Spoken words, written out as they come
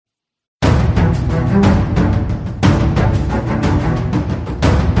Slides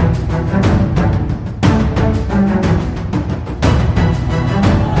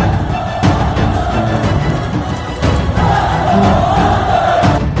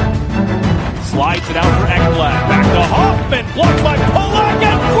it out for Ekblad. Back to Hoffman. Blocked by Polak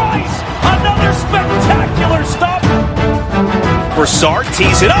and Price. Another spectacular stop. Broussard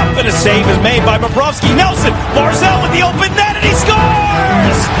tees it up, and a save is made by Bobrovsky. Nelson. Barzal with the open net, and he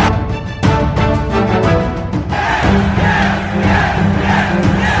scores!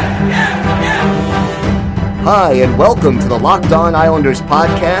 Hi, and welcome to the Locked On Islanders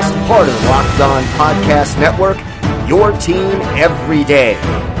podcast, part of the Locked On Podcast Network, your team every day.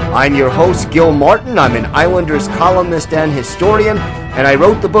 I'm your host, Gil Martin. I'm an Islanders columnist and historian, and I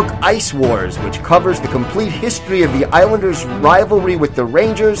wrote the book Ice Wars, which covers the complete history of the Islanders' rivalry with the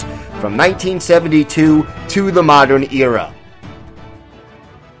Rangers from 1972 to the modern era.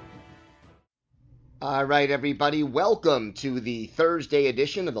 All right, everybody, welcome to the Thursday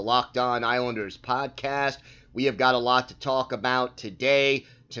edition of the Locked On Islanders podcast. We have got a lot to talk about today.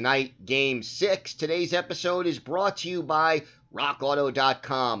 Tonight, Game 6. Today's episode is brought to you by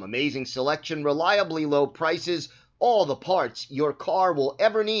RockAuto.com. Amazing selection, reliably low prices, all the parts your car will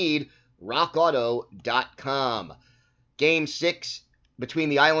ever need. RockAuto.com. Game 6 between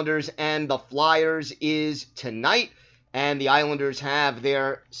the Islanders and the Flyers is tonight, and the Islanders have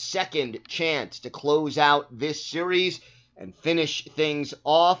their second chance to close out this series and finish things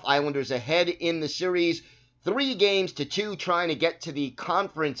off. Islanders ahead in the series, 3-2, trying to get to the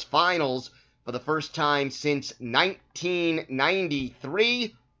conference finals for the first time since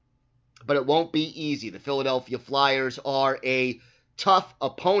 1993, but it won't be easy. The Philadelphia Flyers are a tough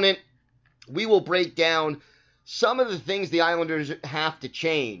opponent. We will break down some of the things the Islanders have to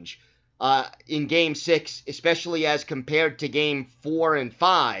change in Game 6, especially as compared to Game 4 and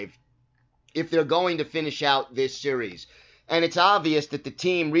 5, if they're going to finish out this series. And it's obvious that the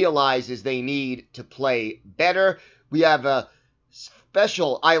team realizes they need to play better. We have a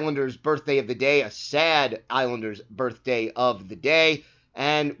special Islanders birthday of the day, a sad Islanders birthday of the day,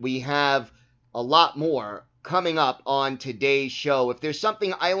 and we have a lot more coming up on today's show. If there's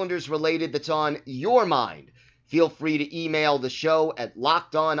something Islanders related that's on your mind, feel free to email the show at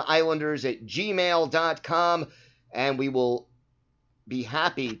lockedonislanders@gmail.com, and we will be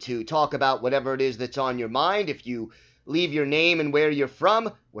happy to talk about whatever it is that's on your mind. If you leave your name and where you're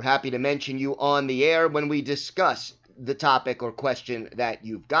from, we're happy to mention you on the air when we discuss the topic or question that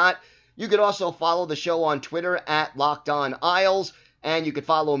you've got. You could also follow the show on Twitter at LockedOnIsles, and you could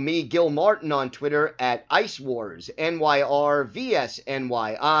follow me, Gil Martin, on Twitter at IceWars,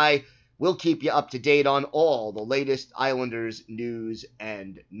 NYRVSNYI. We'll keep you up to date on all the latest Islanders news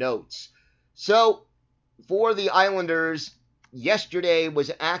and notes. So, for the Islanders, yesterday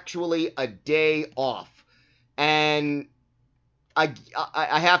was actually a day off. And I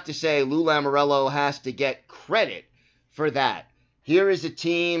have to say, Lou Lamoriello has to get credit for that. Here is a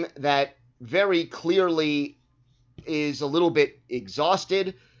team that very clearly is a little bit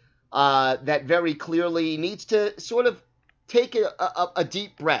exhausted, that very clearly needs to sort of take a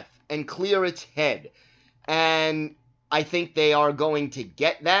deep breath and clear its head. And I think they are going to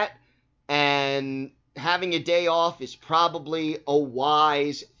get that. And having a day off is probably a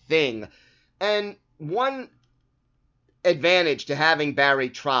wise thing. And one advantage to having Barry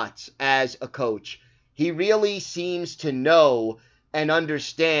Trotz as a coach, he really seems to know and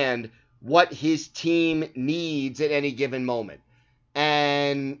understand what his team needs at any given moment.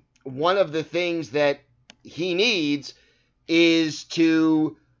 And one of the things that he needs is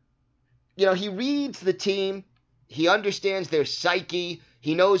to, he reads the team, he understands their psyche,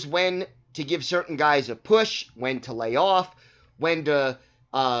 he knows when to give certain guys a push, when to lay off, when to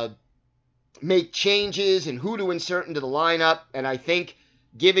make changes and who to insert into the lineup. And I think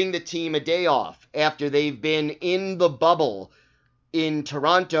giving the team a day off after they've been in the bubble in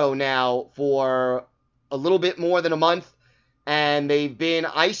Toronto now for a little bit more than a month, and they've been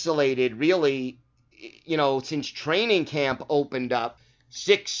isolated really, since training camp opened up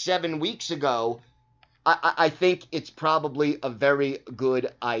 6-7 weeks ago, I think it's probably a very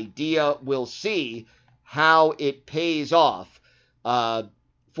good idea. We'll see how it pays off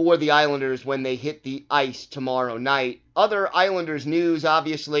for the Islanders when they hit the ice tomorrow night. Other Islanders news,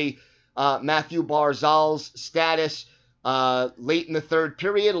 obviously, Matthew Barzal's status late in the third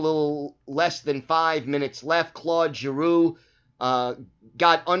period, a little less than 5 minutes left. Claude Giroux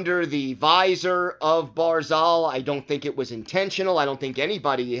got under the visor of Barzal. I don't think it was intentional. I don't think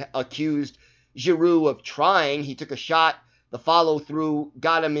anybody accused Giroux of trying. He took a shot. The follow-through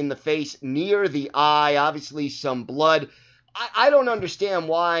got him in the face near the eye. Obviously, some blood I don't understand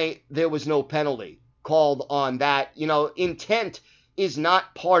why there was no penalty called on that. Intent is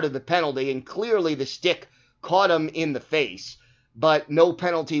not part of the penalty, and clearly the stick caught him in the face, but no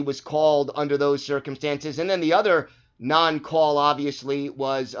penalty was called under those circumstances. And then the other non-call, obviously,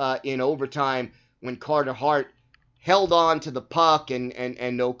 was in overtime when Carter Hart held on to the puck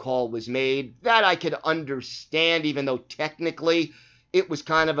and no call was made. That I could understand, even though technically it was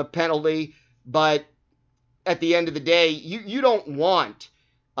kind of a penalty, but at the end of the day, you don't want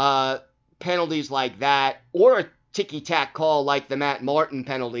penalties like that or a ticky-tack call like the Matt Martin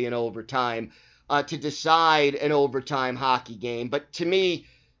penalty in overtime to decide an overtime hockey game. But to me,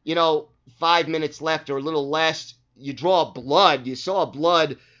 5 minutes left or a little less, you draw blood. You saw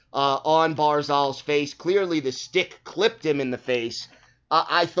blood on Barzal's face. Clearly the stick clipped him in the face.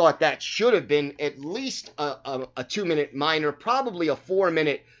 I thought that should have been at least a 2-minute minor, probably a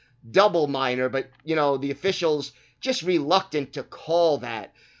 4-minute double minor, but the officials just reluctant to call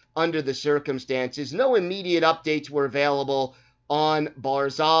that under the circumstances. No immediate updates were available on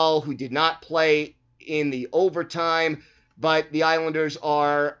Barzal, who did not play in the overtime, but the Islanders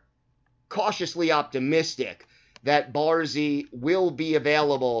are cautiously optimistic that Barzy will be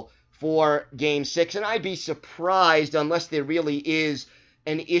available for Game 6, and I'd be surprised unless there really is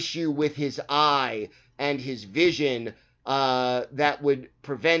an issue with his eye and his vision that would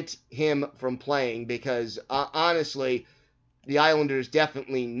prevent him from playing, because honestly, the Islanders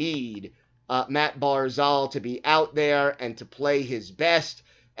definitely need Matt Barzal to be out there and to play his best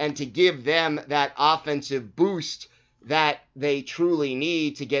and to give them that offensive boost that they truly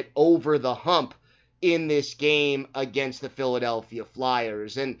need to get over the hump in this game against the Philadelphia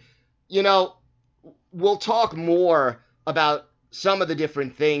Flyers. And, we'll talk more about some of the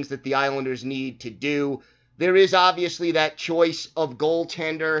different things that the Islanders need to do. There is obviously that choice of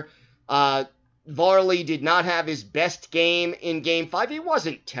goaltender. Varley did not have his best game in Game 5. He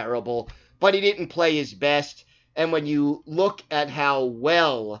wasn't terrible, but he didn't play his best. And when you look at how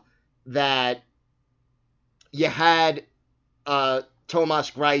well that you had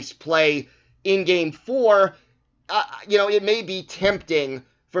Thomas Greiss play in Game 4, it may be tempting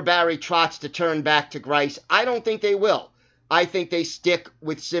for Barry Trotz to turn back to Greiss. I don't think they will. I think they stick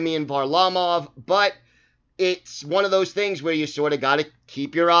with Semyon Varlamov, but it's one of those things where you sort of got to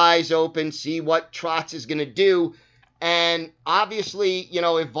keep your eyes open, see what Trotz is going to do. And obviously,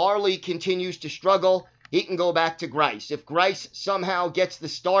 if Varley continues to struggle, he can go back to Greiss. If Greiss somehow gets the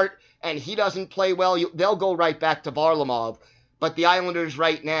start and he doesn't play well, they'll go right back to Varlamov. But the Islanders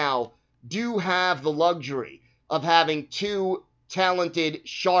right now do have the luxury of having two talented,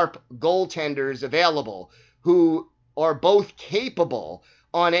 sharp goaltenders available who are both capable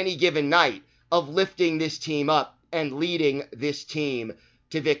on any given night of lifting this team up and leading this team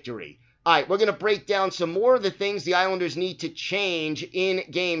to victory. All right, we're going to break down some more of the things the Islanders need to change in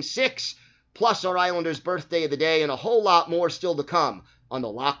Game 6, plus our Islanders birthday of the day, and a whole lot more still to come on the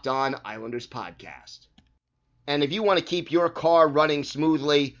Locked On Islanders podcast. And if you want to keep your car running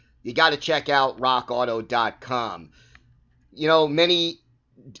smoothly, you got to check out rockauto.com. Many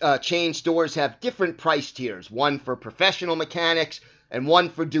chain stores have different price tiers, one for professional mechanics and one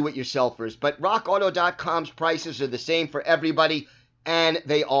for do-it-yourselfers. But rockauto.com's prices are the same for everybody, and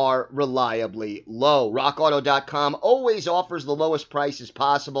they are reliably low. rockauto.com always offers the lowest prices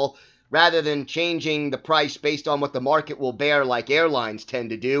possible, rather than changing the price based on what the market will bear like airlines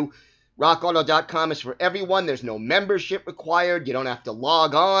tend to do. rockauto.com is for everyone. There's no membership required. You don't have to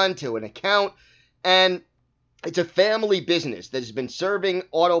log on to an account. And it's a family business that has been serving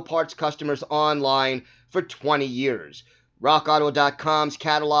auto parts customers online for 20 years. RockAuto.com's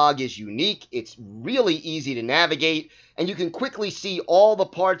catalog is unique, it's really easy to navigate, and you can quickly see all the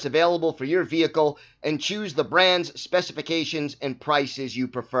parts available for your vehicle and choose the brands, specifications, and prices you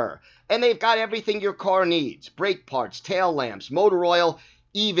prefer. And they've got everything your car needs: brake parts, tail lamps, motor oil,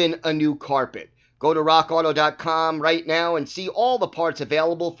 even a new carpet. Go to RockAuto.com right now and see all the parts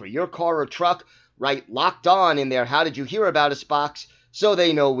available for your car or truck. Write Locked On in their How Did You Hear About Us box so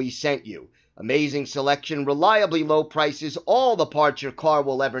they know we sent you. Amazing selection, reliably low prices, all the parts your car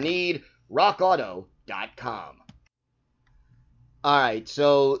will ever need. RockAuto.com. All right,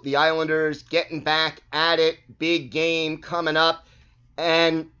 so the Islanders getting back at it. Big game coming up.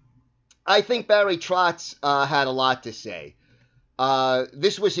 And I think Barry Trotz had a lot to say.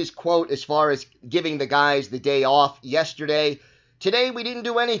 This was his quote as far as giving the guys the day off yesterday. Today we didn't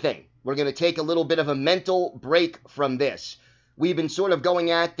do anything. We're going to take a little bit of a mental break from this. We've been sort of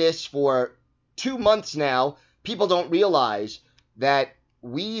going at this for 2 months now. People don't realize that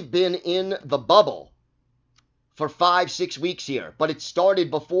we've been in the bubble for 5-6 weeks here, but it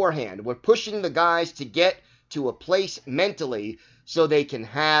started beforehand. We're pushing the guys to get to a place mentally so they can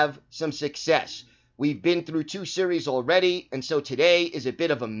have some success. We've been through 2 series already, and so today is a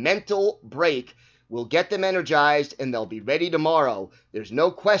bit of a mental break. We'll get them energized, and they'll be ready tomorrow. There's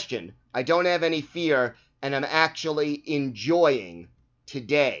no question. I don't have any fear, and I'm actually enjoying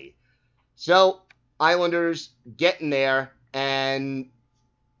today. So, Islanders getting there, and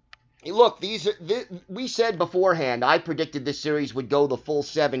look, we said beforehand, I predicted this series would go the full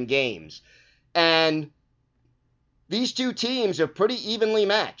 7 games, and these 2 teams are pretty evenly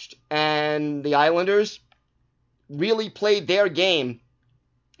matched, and the Islanders really played their game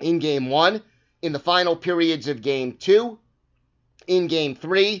in Game 1, in the final periods of Game 2, in Game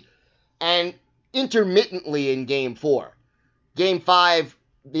 3, and intermittently in Game 4. Game 5,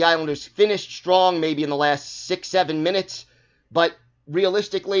 the Islanders finished strong, maybe in the last 6-7 minutes, but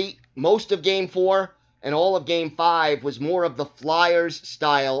realistically, most of Game 4 and all of Game 5 was more of the Flyers'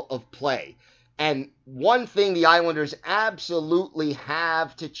 style of play. And one thing the Islanders absolutely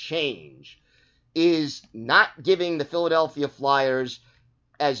have to change is not giving the Philadelphia Flyers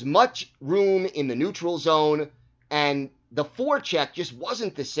as much room in the neutral zone, and the forecheck just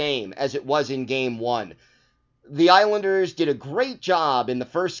wasn't the same as it was in Game 1. The Islanders did a great job in the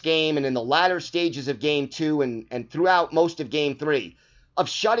first game and in the latter stages of Game 2 and throughout most of Game 3 of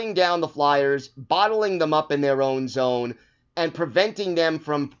shutting down the Flyers, bottling them up in their own zone, and preventing them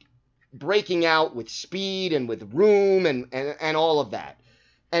from breaking out with speed and with room and all of that.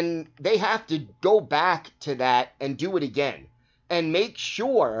 And they have to go back to that and do it again and make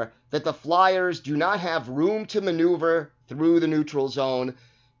sure that the Flyers do not have room to maneuver through the neutral zone.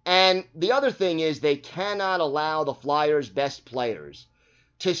 And the other thing is they cannot allow the Flyers' best players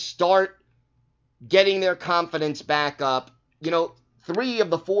to start getting their confidence back up. 3 of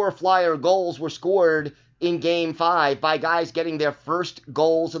the 4 Flyer goals were scored in Game 5 by guys getting their first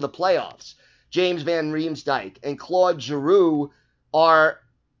goals of the playoffs. James Van Riemsdyk and Claude Giroux are,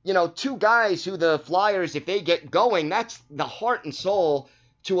 2 guys who the Flyers, if they get going, that's the heart and soul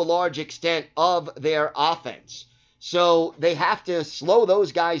to a large extent of their offense. So they have to slow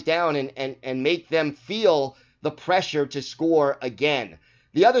those guys down and make them feel the pressure to score again.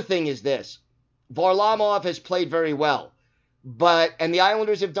 The other thing is this. Varlamov has played very well, and the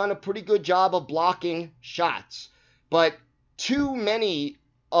Islanders have done a pretty good job of blocking shots. But too many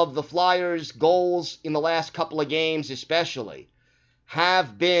of the Flyers' goals in the last couple of games especially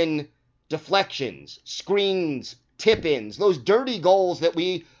have been deflections, screens, tip-ins, those dirty goals that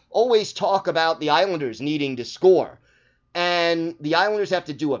we always talk about the Islanders needing to score. And the Islanders have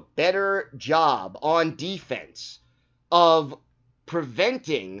to do a better job on defense of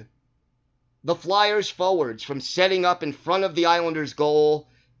preventing the Flyers forwards from setting up in front of the Islanders' goal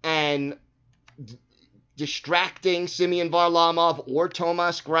and distracting Semyon Varlamov or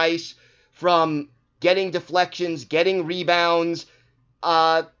Tomas Greiss from getting deflections, getting rebounds.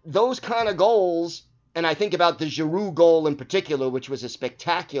 Those kind of goals, and I think about the Giroux goal in particular, which was a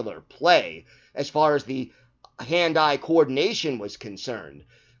spectacular play as far as the hand-eye coordination was concerned.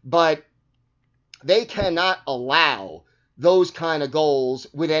 But they cannot allow those kind of goals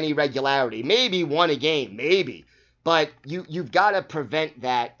with any regularity. Maybe one a game, maybe. But you've got to prevent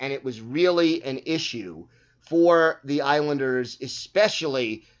that, and it was really an issue for the Islanders,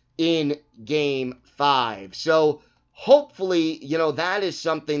 especially in Game 5. So hopefully, that is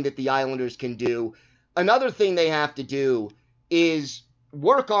something that the Islanders can do. Another thing they have to do is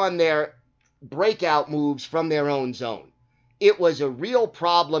work on their breakout moves from their own zone. It was a real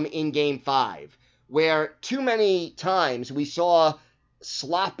problem in Game 5, where too many times we saw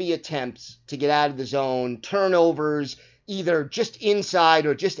sloppy attempts to get out of the zone, turnovers, either just inside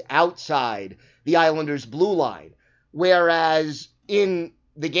or just outside the Islanders' blue line. Whereas in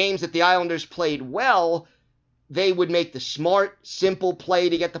the games that the Islanders played well, they would make the smart, simple play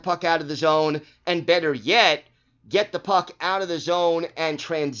to get the puck out of the zone, and better yet, get the puck out of the zone and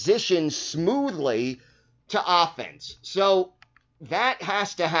transition smoothly to offense. So that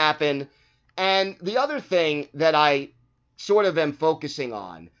has to happen. And the other thing that I sort of am focusing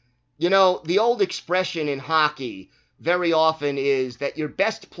on, the old expression in hockey very often is that your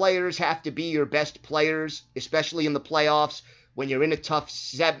best players have to be your best players, especially in the playoffs, when you're in a tough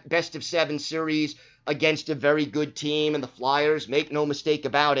best-of-7 series against a very good team, and the Flyers, make no mistake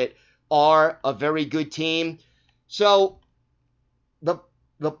about it, are a very good team. So the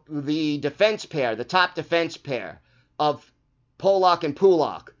defense pair, the top defense pair of Polak and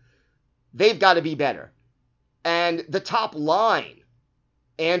Pulak, they've got to be better. And the top line,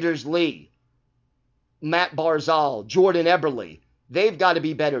 Anders Lee, Matt Barzal, Jordan Eberle, they've got to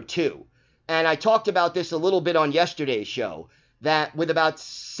be better too. And I talked about this a little bit on yesterday's show. that with about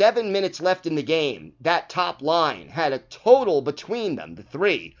 7 minutes left in the game, that top line had a total between them, the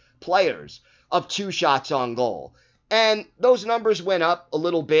three players, of 2 shots on goal. And those numbers went up a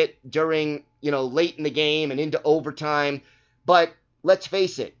little bit during, late in the game and into overtime. But let's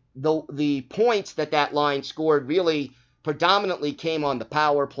face it, the points that line scored really predominantly came on the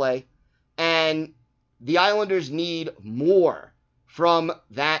power play. And the Islanders need more from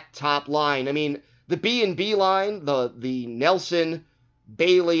that top line. I mean, the B&B line, the Nelson,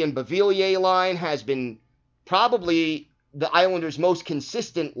 Bailey, and Beauvillier line has been probably the Islanders' most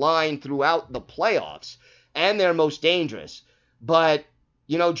consistent line throughout the playoffs and their most dangerous. But,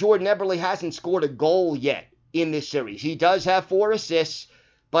 Jordan Eberle hasn't scored a goal yet in this series. He does have 4 assists,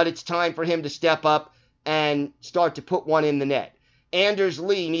 but it's time for him to step up and start to put one in the net. Anders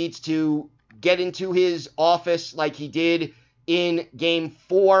Lee needs to get into his office like he did in Game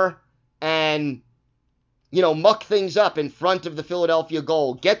 4 and, muck things up in front of the Philadelphia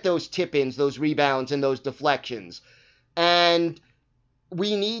goal. Get those tip-ins, those rebounds, and those deflections. And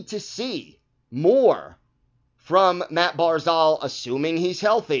we need to see more from Matt Barzal, assuming he's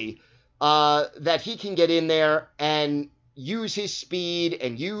healthy, that he can get in there and use his speed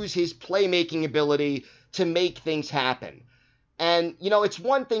and use his playmaking ability to make things happen. And, it's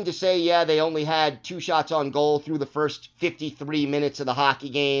one thing to say, yeah, they only had 2 shots on goal through the first 53 minutes of the hockey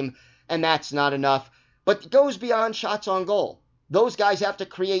game, and that's not enough. But it goes beyond shots on goal. Those guys have to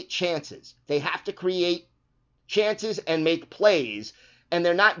create chances. They have to create chances and make plays, and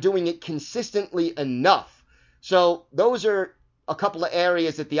they're not doing it consistently enough. So those are a couple of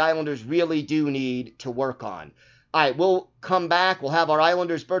areas that the Islanders really do need to work on. All right, we'll come back. We'll have our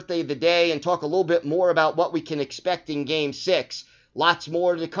Islanders birthday of the day and talk a little bit more about what we can expect in Game 6. Lots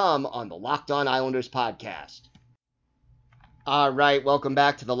more to come on the Locked On Islanders podcast. All right, welcome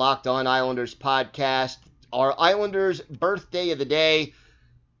back to the Locked On Islanders podcast. Our Islanders birthday of the day,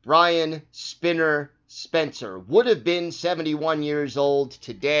 Brian Spinner Spencer, would have been 71 years old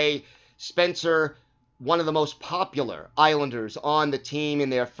today. Spencer, one of the most popular Islanders on the team in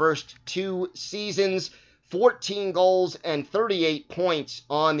their first 2 seasons. 14 goals and 38 points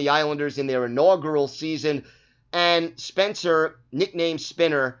on the Islanders in their inaugural season. And Spencer, nicknamed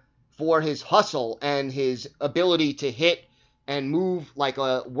Spinner, for his hustle and his ability to hit and move like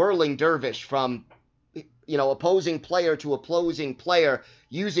a whirling dervish from, opposing player to opposing player,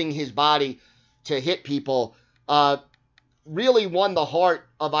 using his body to hit people, really won the heart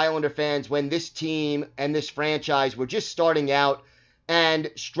of Islander fans when this team and this franchise were just starting out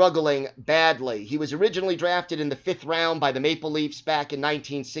and struggling badly. He was originally drafted in the 5th round by the Maple Leafs back in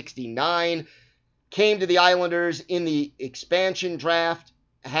 1969, came to the Islanders in the expansion draft,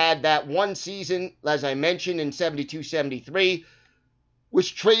 had that one season, as I mentioned, in 72-73, was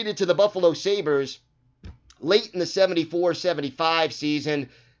traded to the Buffalo Sabres late in the 74-75 season,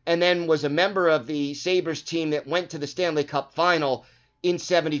 and then was a member of the Sabres team that went to the Stanley Cup Final in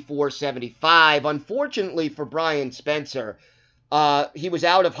 74-75. Unfortunately for Brian Spencer, he was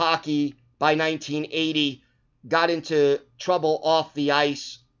out of hockey by 1980, got into trouble off the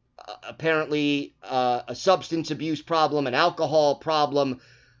ice, apparently a substance abuse problem, an alcohol problem,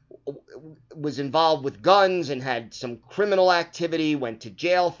 was involved with guns and had some criminal activity, went to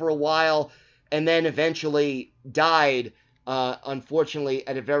jail for a while, and then eventually died, unfortunately,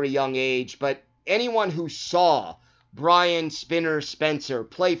 at a very young age. But anyone who saw Brian Spinner Spencer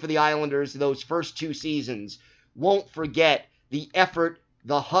play for the Islanders those first 2 seasons won't forget the effort,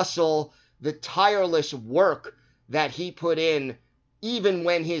 the hustle, the tireless work that he put in, even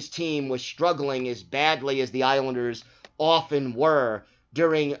when his team was struggling as badly as the Islanders often were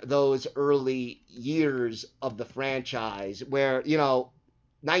during those early years of the franchise, where,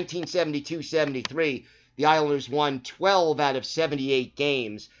 1972-73, the Islanders won 12 out of 78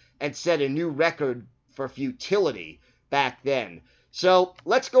 games and set a new record for futility back then. So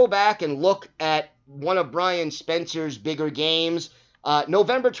let's go back and look at one of Brian Spencer's bigger games.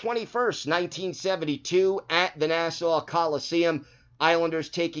 November 21st, 1972, at the Nassau Coliseum, Islanders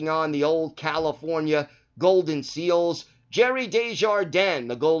taking on the old California Golden Seals. Jerry Desjardins,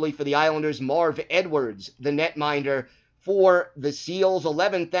 the goalie for the Islanders, Marv Edwards, the netminder for the Seals.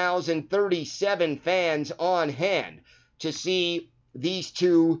 11,037 fans on hand to see these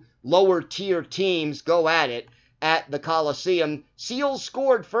 2 lower-tier teams go at it at the Coliseum. Seals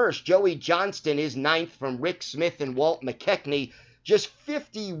scored first. Joey Johnston, his 9th from Rick Smith and Walt McKechnie. Just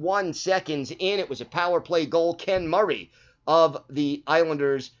 51 seconds in, it was a power play goal. Ken Murray of the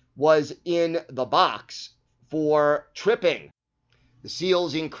Islanders was in the box for tripping. The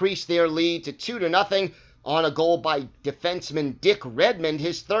Seals increased their lead to 2-0 on a goal by defenseman Dick Redmond,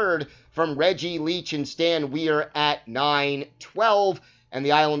 his third from Reggie Leach and Stan Weir at 9:12, and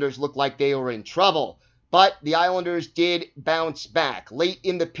the Islanders looked like they were in trouble. But the Islanders did bounce back. Late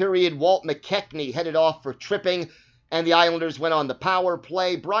in the period, Walt McKechnie headed off for tripping, and the Islanders went on the power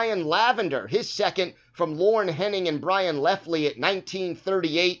play. Brian Lavender, his second from Lorne Henning and Brian Lefley at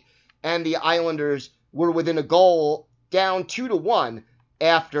 19:38, and the Islanders were within a goal, down 2-1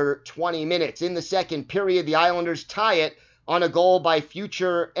 after 20 minutes. In the second period, the Islanders tie it on a goal by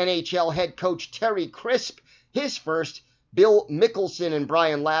future NHL head coach Terry Crisp, his first. Bill Mickelson and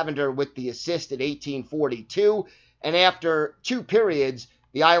Brian Lavender with the assist at 18:42. And after 2 periods,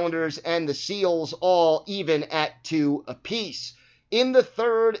 the Islanders and the Seals all even at 2 apiece. In the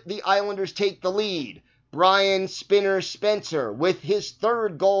third, the Islanders take the lead. Brian Spinner Spencer with his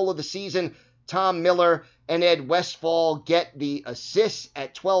third goal of the season. Tom Miller and Ed Westfall get the assists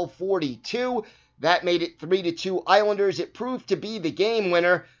at 12:42. That made it 3-2 Islanders. It proved to be the game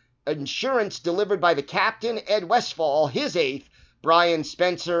winner. Insurance delivered by the captain, Ed Westfall, his 8th. Brian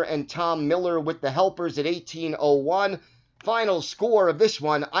Spencer and Tom Miller with the helpers at 18:01. Final score of this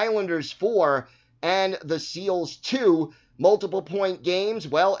one, Islanders 4 and the Seals 2. Multiple point games.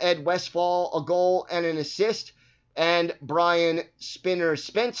 Well, Ed Westfall, a goal and an assist. And Brian Spinner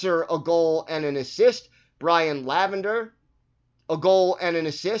Spencer, a goal and an assist. Brian Lavender, a goal and an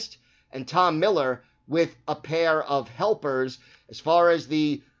assist. And Tom Miller with a pair of helpers. As far as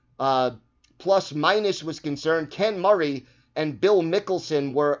the plus-minus was concerned, Ken Murray and Bill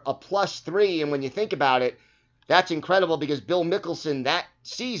Mickelson were a +3. And when you think about it, that's incredible because Bill Mickelson that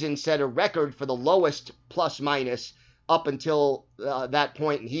season set a record for the lowest plus-minus up until that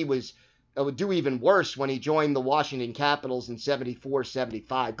point. And he would do even worse when he joined the Washington Capitals in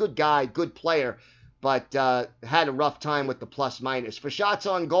 74-75. Good guy, good player, but had a rough time with the plus-minus. For shots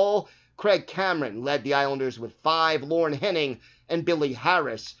on goal, Craig Cameron led the Islanders with 5. Lorne Henning and Billy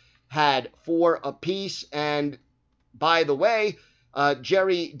Harris had 4 apiece. And by the way,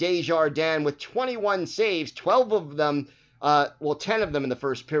 Jerry Desjardins with 21 saves, 12 of them, 10 of them in the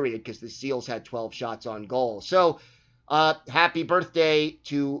first period because the Seals had 12 shots on goal. So happy birthday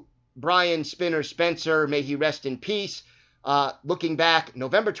to Brian Spinner Spencer. May he rest in peace. Looking back,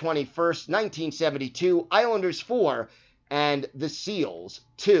 November 21st, 1972, Islanders 4 and the Seals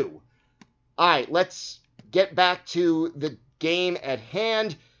 2. All right, let's get back to the game at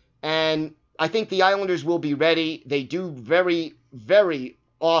hand. And I think the Islanders will be ready. They do very, very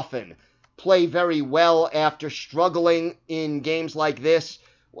often play very well after struggling in games like this.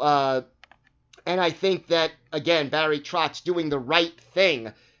 And I think that, again, Barry Trotz doing the right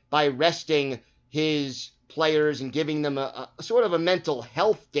thing by resting his players and giving them a sort of a mental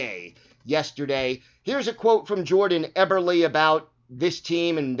health day yesterday. Here's a quote from Jordan Eberle about this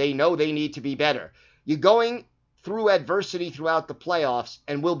team, and they know they need to be better. You're going through adversity throughout the playoffs,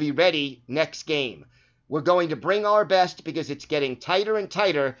 and we'll be ready next game. We're going to bring our best because it's getting tighter and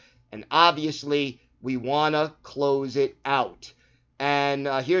tighter, and obviously we want to close it out. And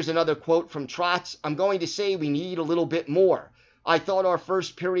here's another quote from Trotz. I'm going to say we need a little bit more. I thought our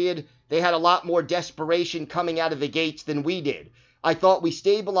first period, they had a lot more desperation coming out of the gates than we did. I thought we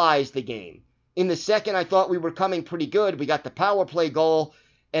stabilized the game. In the second, I thought we were coming pretty good. We got the power play goal,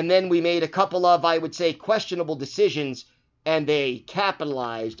 and then we made a couple of, I would say, questionable decisions, and they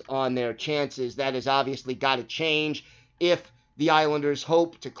capitalized on their chances. That has obviously got to change if the Islanders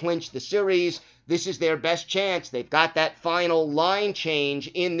hope to clinch the series. This is their best chance. They've got that final line change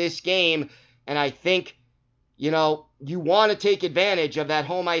in this game, and I think, you want to take advantage of that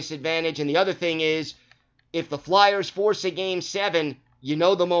home ice advantage. And the other thing is, if the Flyers force a Game 7,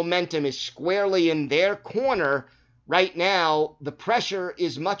 the momentum is squarely in their corner. Right now, the pressure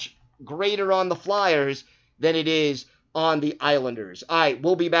is much greater on the Flyers than it is on the Islanders. All right,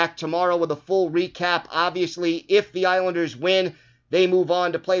 we'll be back tomorrow with a full recap. Obviously, if the Islanders win, they move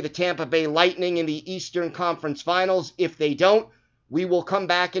on to play the Tampa Bay Lightning in the Eastern Conference Finals. If they don't, we will come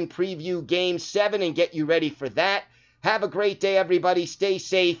back and preview Game 7 and get you ready for that. Have a great day, everybody. Stay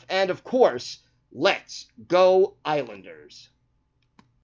safe. And, of course, let's go Islanders.